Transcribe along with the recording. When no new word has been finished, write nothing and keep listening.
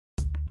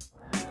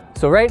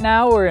So right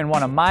now we're in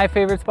one of my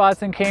favorite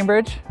spots in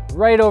Cambridge,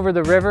 right over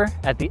the river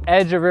at the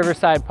edge of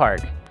Riverside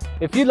Park.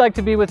 If you'd like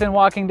to be within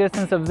walking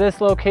distance of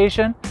this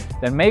location,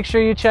 then make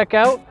sure you check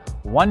out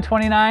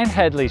 129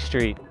 Hedley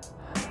Street.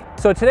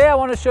 So today I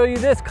want to show you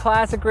this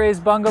classic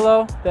raised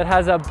bungalow that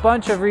has a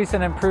bunch of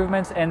recent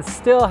improvements and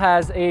still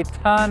has a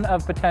ton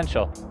of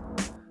potential.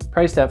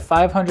 Priced at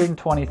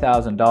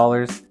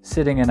 $520,000,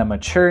 sitting in a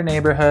mature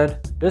neighborhood,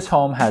 this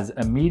home has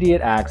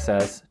immediate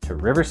access to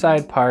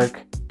Riverside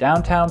Park,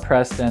 downtown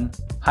Preston,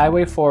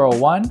 Highway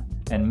 401,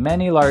 and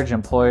many large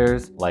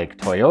employers like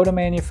Toyota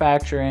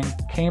Manufacturing,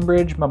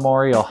 Cambridge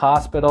Memorial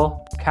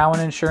Hospital,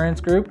 Cowan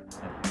Insurance Group,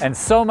 and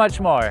so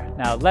much more.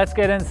 Now let's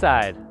get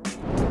inside.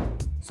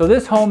 So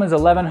this home is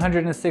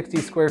 1,160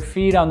 square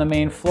feet on the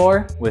main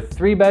floor with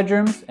 3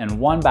 bedrooms and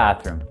 1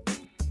 bathroom.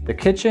 The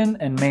kitchen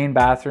and main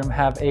bathroom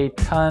have a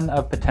ton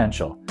of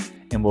potential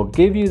and will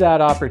give you that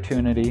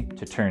opportunity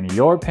to turn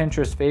your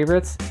Pinterest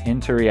favorites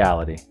into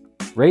reality.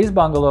 Raised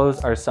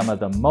bungalows are some of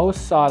the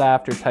most sought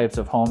after types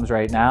of homes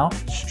right now,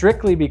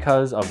 strictly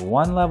because of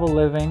one-level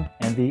living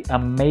and the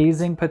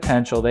amazing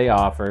potential they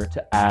offer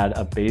to add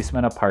a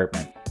basement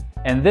apartment.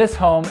 And this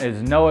home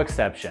is no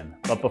exception.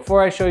 But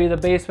before I show you the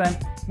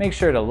basement, make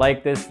sure to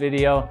like this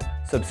video,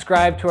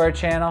 subscribe to our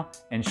channel,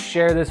 and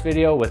share this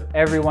video with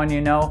everyone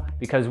you know,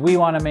 because we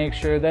want to make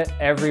sure that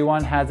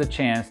everyone has a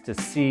chance to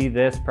see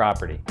this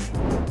property.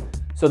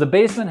 So the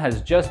basement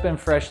has just been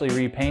freshly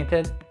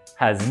repainted,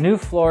 has new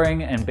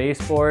flooring and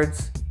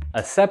baseboards,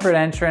 a separate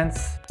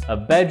entrance, a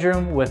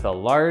bedroom with a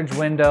large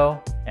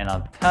window, and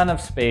a ton of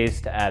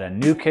space to add a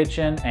new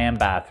kitchen and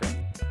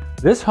bathroom.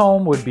 This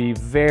home would be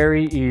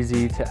very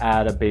easy to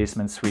add a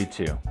basement suite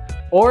to.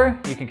 Or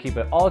you can keep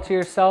it all to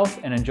yourself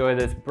and enjoy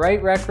this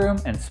bright rec room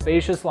and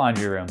spacious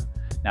laundry room.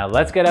 Now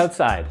let's get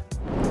outside.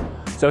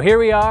 So here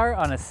we are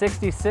on a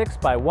 66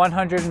 by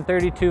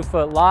 132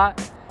 foot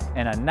lot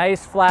in a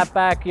nice flat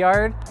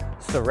backyard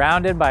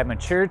surrounded by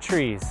mature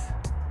trees.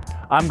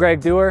 I'm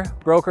Greg Dewar,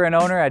 broker and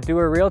owner at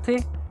Dewar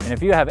Realty. And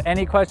if you have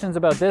any questions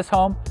about this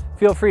home,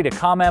 feel free to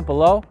comment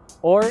below.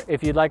 Or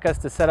if you'd like us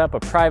to set up a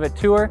private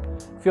tour,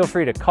 feel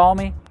free to call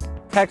me,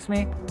 text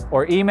me,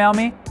 or email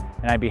me,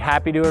 and I'd be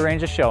happy to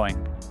arrange a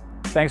showing.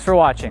 Thanks for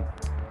watching.